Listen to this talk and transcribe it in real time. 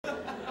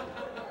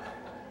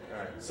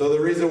So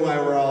the reason why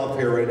we're all up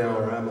here right now,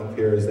 or I'm up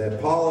here, is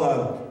that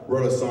Paul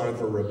wrote a song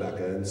for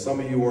Rebecca, and some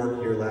of you weren't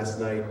here last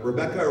night.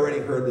 Rebecca already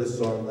heard this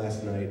song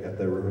last night at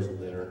the rehearsal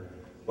dinner,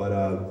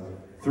 but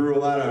through a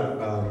lot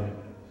of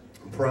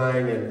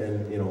prying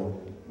and you know,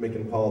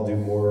 making Paul do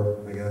more,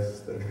 I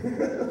guess, than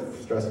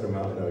stressing him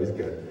out. No, he's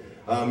good.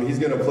 He's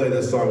going to play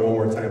this song one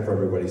more time for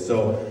everybody.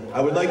 So I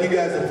would like you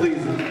guys to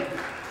please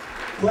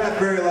clap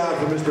very loud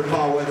for Mr.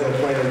 Paul Wenzel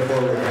playing it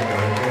for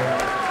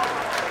Rebecca.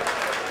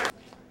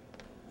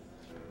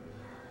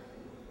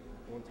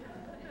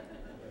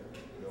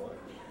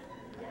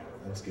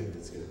 That's good,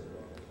 that's good.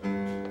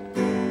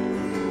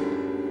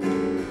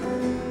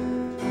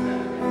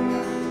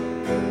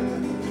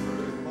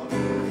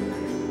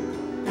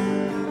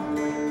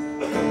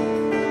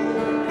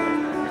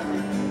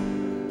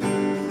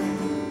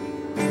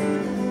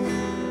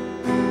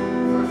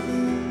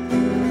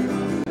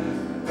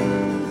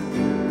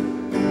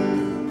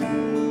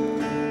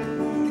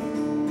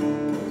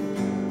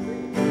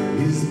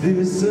 Is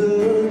this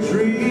a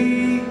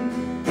dream?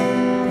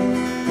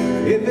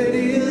 If it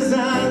is,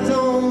 I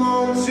don't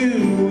want to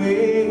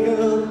wake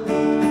up.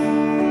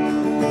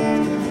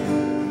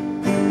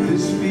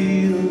 This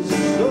feels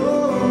so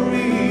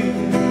real,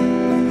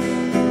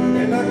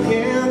 and I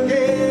can't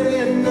get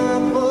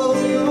enough of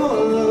your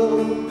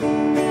love.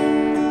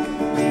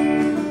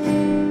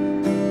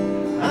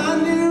 I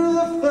knew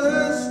the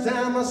first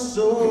time I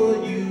saw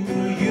you,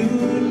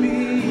 you'd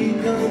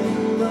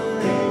become my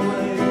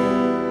wife.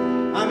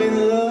 I'm in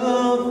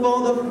love for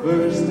the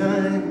first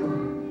time,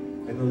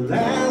 and the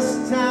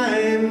last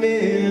time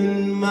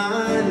in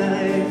my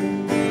life.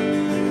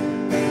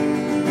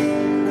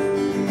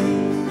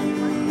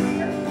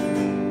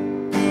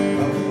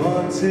 Up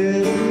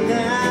until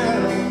now,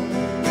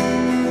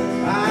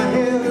 I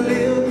have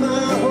lived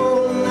my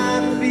whole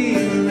life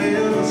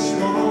feeling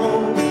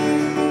small,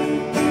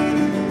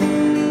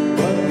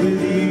 but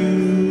with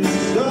you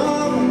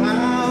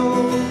somehow,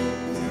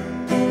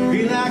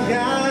 feel like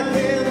I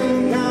can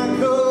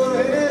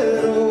conquer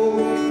it all.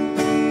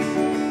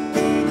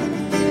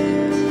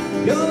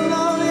 Your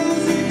love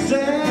is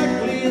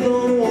exactly the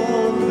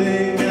one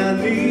thing I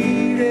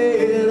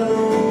needed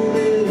all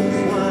this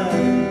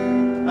while.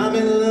 I'm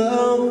in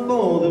love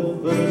for the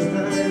first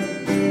time,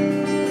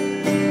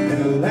 and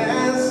the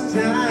last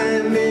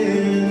time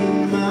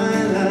in my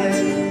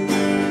life.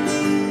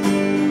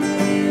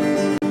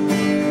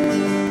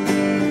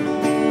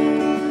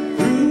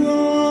 Through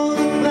all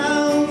the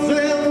clouds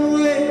and the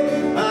way,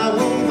 I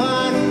will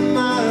find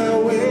my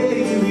way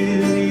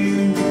with you.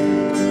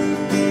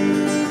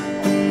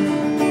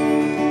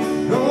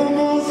 No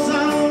more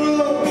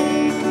sorrow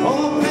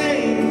or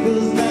pain,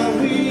 'cause now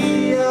we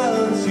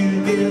are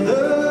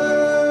together.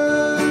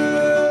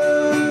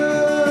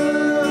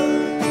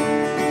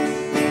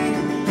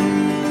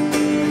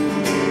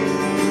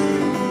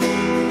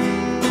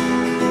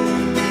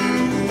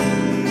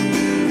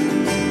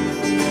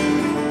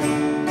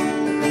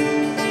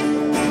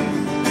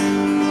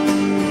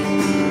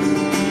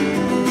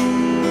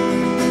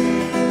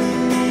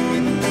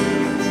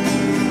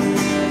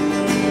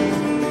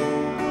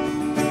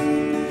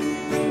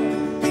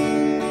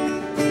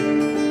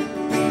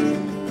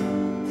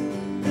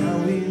 Now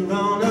we're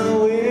on our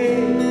way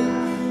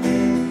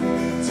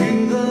to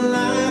the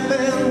life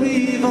that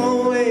we've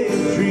always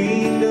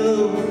dreamed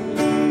of.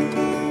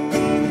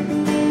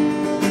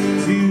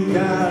 To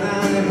God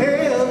I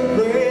have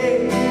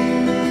prayed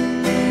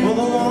for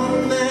the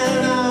one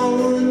that I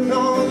would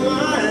call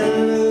my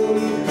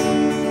love.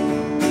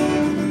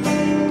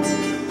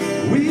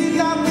 We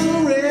got the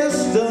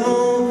rest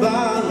of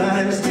our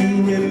lives to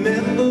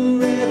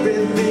remember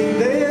everything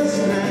this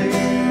night.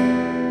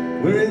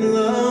 We're in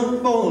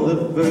love for the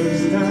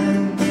first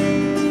time,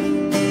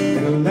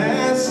 and the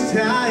last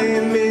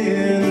time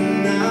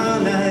in our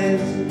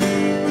lives.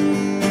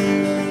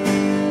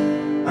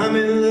 I'm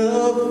in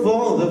love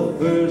for the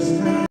first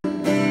time,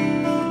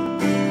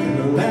 and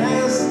the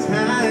last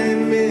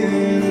time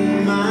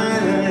in my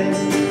life.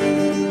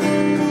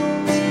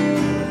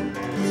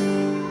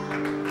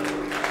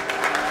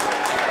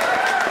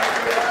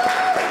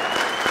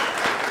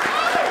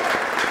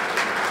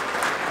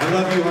 I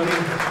love you,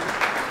 honey.